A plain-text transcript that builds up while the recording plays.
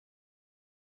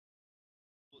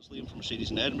It's Liam from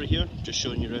Mercedes in Edinburgh here, just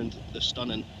showing you around the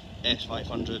stunning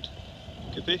S500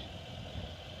 Coupe.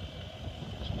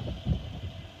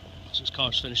 So this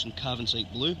car's finished in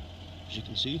Cavansite blue, as you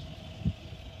can see.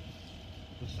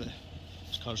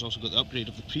 This car's also got the upgrade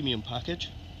of the premium package.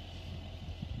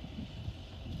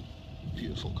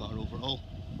 Beautiful car overall,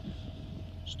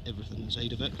 just everything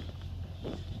inside of it.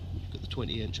 You've got the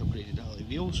 20-inch upgraded alloy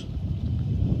wheels,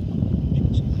 as you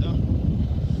can see there.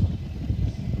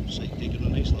 Site taking a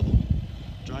nice little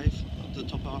drive up to the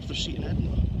top of Arthur's Seat in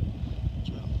Edinburgh as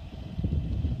well.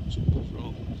 So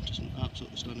overall, just an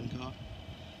absolutely stunning car.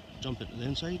 Jump into the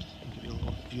inside and give you a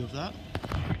little view of that.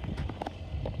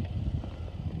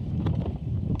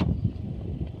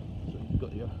 So you've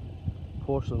got your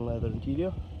porcelain leather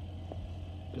interior,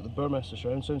 you've got the Burmester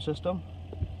surround sound system,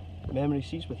 memory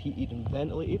seats with heated and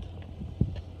ventilated.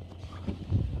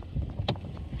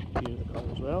 Interior of the car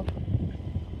as well.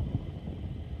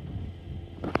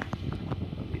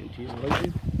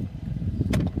 Lighting.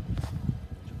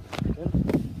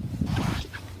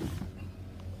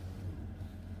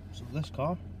 So this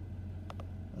car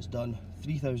has done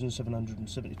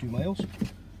 3,772 miles.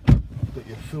 You've got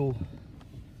your full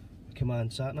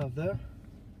command sat nav there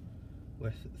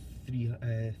with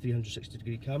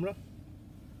 360-degree camera.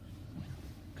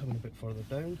 Coming a bit further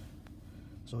down,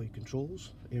 it's all your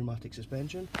controls, aromatic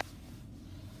suspension,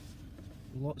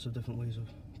 lots of different ways of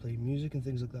playing music and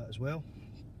things like that as well.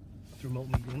 Through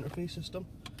multimedia interface system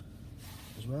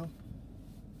as well.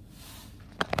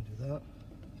 Do that.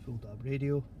 Full DAB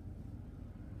radio.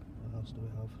 What else do we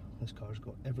have? This car's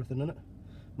got everything in it.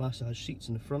 Massage seats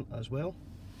in the front as well.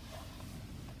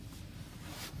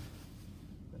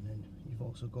 And then you've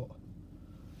also got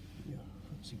your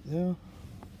front seat there. And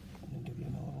then give you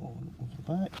another one over the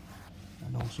back.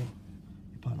 And also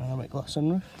your panoramic glass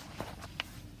sunroof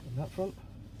in that front.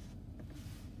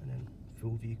 And then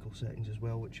full vehicle settings as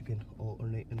well, which you can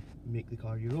alternate and make the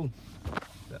car your own.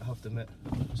 But I have to admit,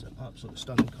 it's an absolutely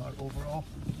stunning car overall.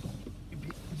 You'd be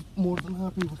more than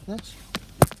happy with this.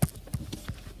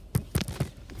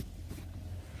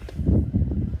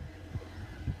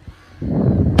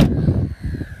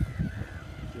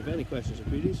 If you have any questions or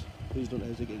queries, please don't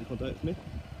hesitate to get in contact with me.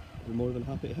 I'll be more than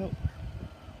happy to help.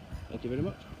 Thank you very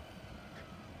much.